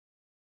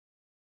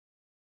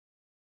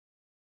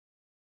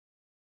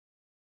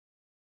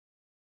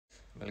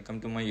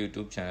Welcome to my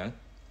YouTube channel.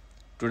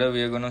 Today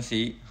we are going to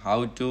see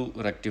how to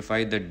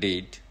rectify the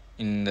date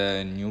in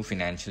the new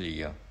financial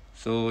year.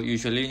 So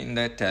usually in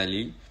the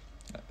tally,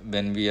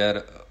 when we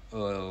are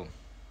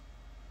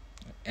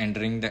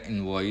entering the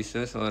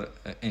invoices or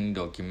in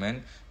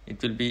document, it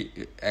will be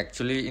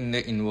actually in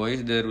the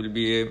invoice there will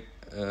be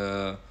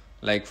a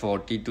like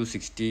 40 to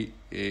 60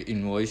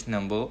 invoice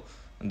number.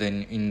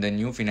 Then in the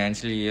new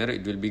financial year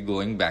it will be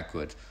going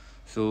backwards.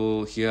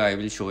 So here I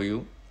will show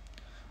you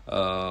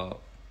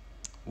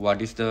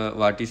what is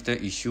the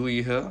issue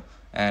here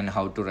and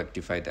how to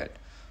rectify that.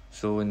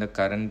 So in the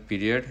current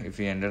period, if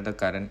we enter the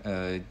current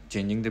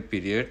changing the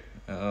period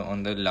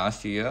on the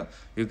last year,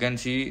 you can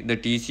see the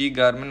TC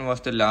Garment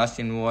was the last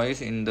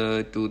invoice in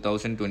the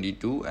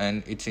 2022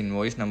 and its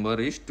invoice number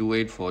is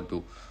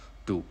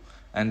 28422,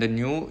 and the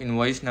new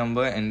invoice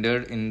number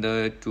entered in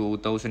the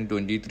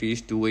 2023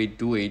 is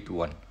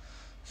 28281.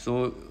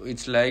 So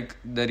it's like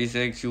there is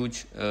a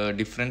huge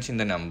difference in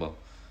the number.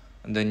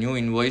 The new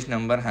invoice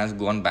number has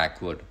gone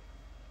backward,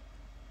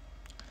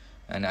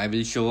 and I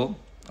will show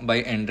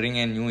by entering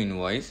a new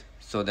invoice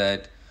so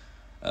that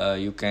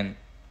you can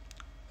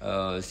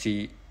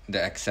see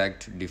the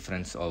exact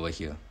difference over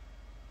here.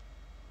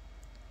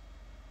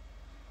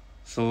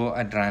 So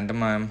at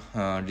random I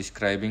am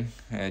describing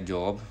a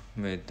job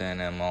with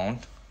an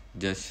amount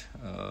just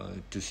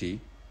to see.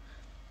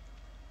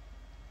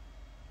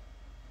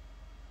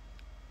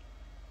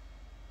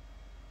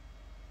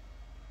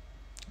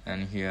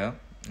 And here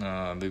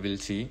we will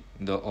see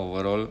the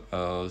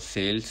overall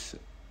sales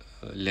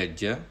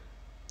ledger,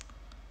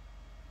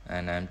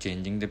 and I am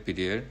changing the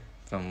period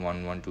from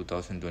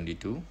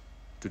 1/1/2022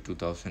 to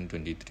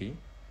 2023.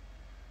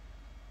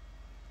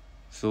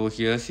 So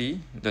here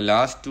see the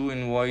last two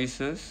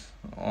invoices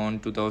on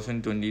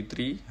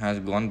 2023 has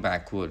gone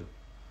backward,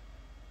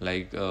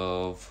 like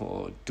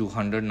for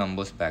 200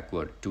 numbers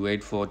backward.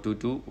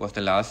 28422 was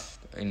the last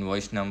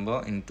invoice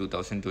number in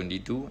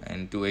 2022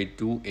 and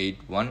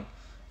 28281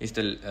 is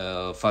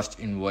the first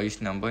invoice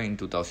number in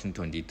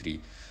 2023.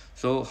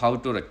 So how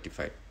to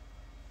rectify?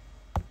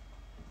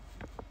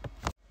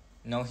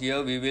 Now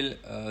here we will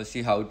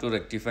see how to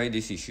rectify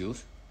these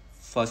issues.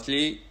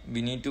 Firstly,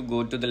 we need to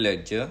go to the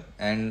ledger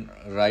and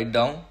write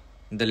down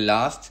the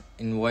last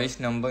invoice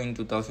number in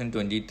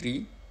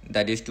 2023,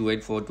 that is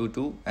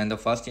 28422, and the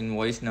first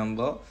invoice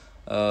number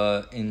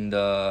in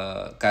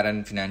the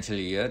current financial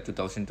year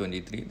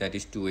 2023, that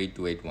is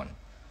 28281.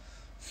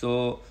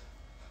 So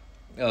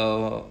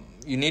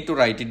you need to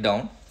write it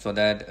down so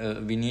that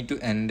we need to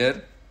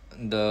enter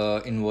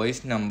the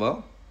invoice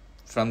number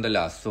from the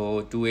last.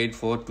 So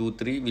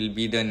 28423 will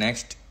be the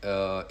next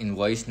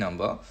invoice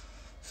number.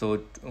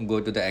 So go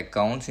to the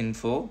accounts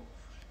info,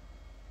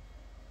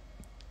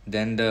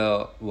 then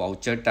the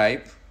voucher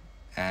type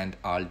and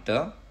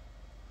alter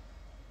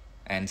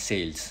and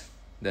sales.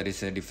 There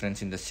is a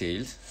difference in the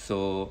sales.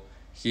 So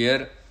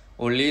here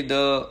only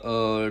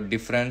the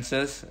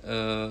differences,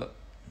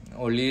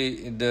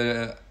 only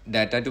the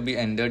data to be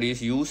entered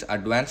is use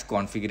advanced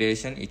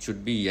configuration. It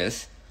should be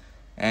yes.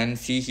 And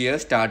see here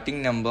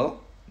starting number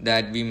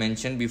that we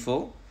mentioned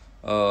before,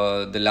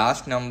 the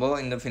last number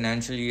in the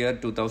financial year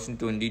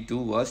 2022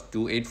 was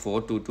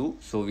 28422.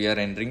 So we are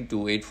entering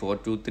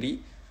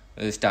 28423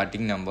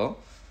 starting number.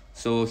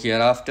 So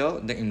hereafter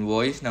the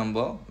invoice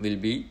number will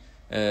be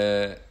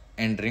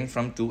entering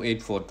from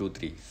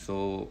 28423.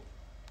 So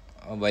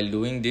while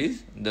doing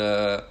this,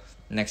 the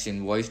next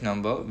invoice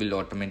number will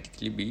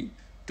automatically be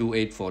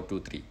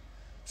 28423.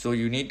 So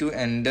you need to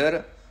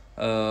enter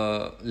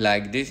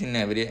like this in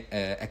every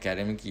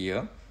academic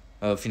year,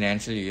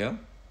 financial year.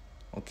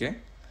 Okay,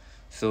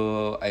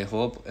 so I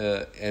hope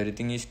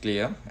everything is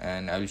clear,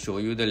 and I will show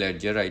you the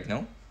ledger right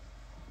now.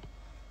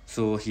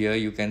 So here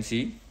you can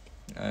see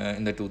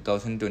in the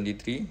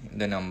 2023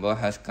 the number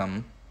has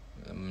come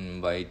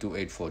by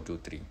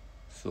 28423.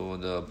 So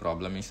the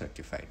problem is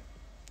rectified.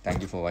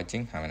 Thank you for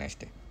watching. Have a nice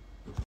day.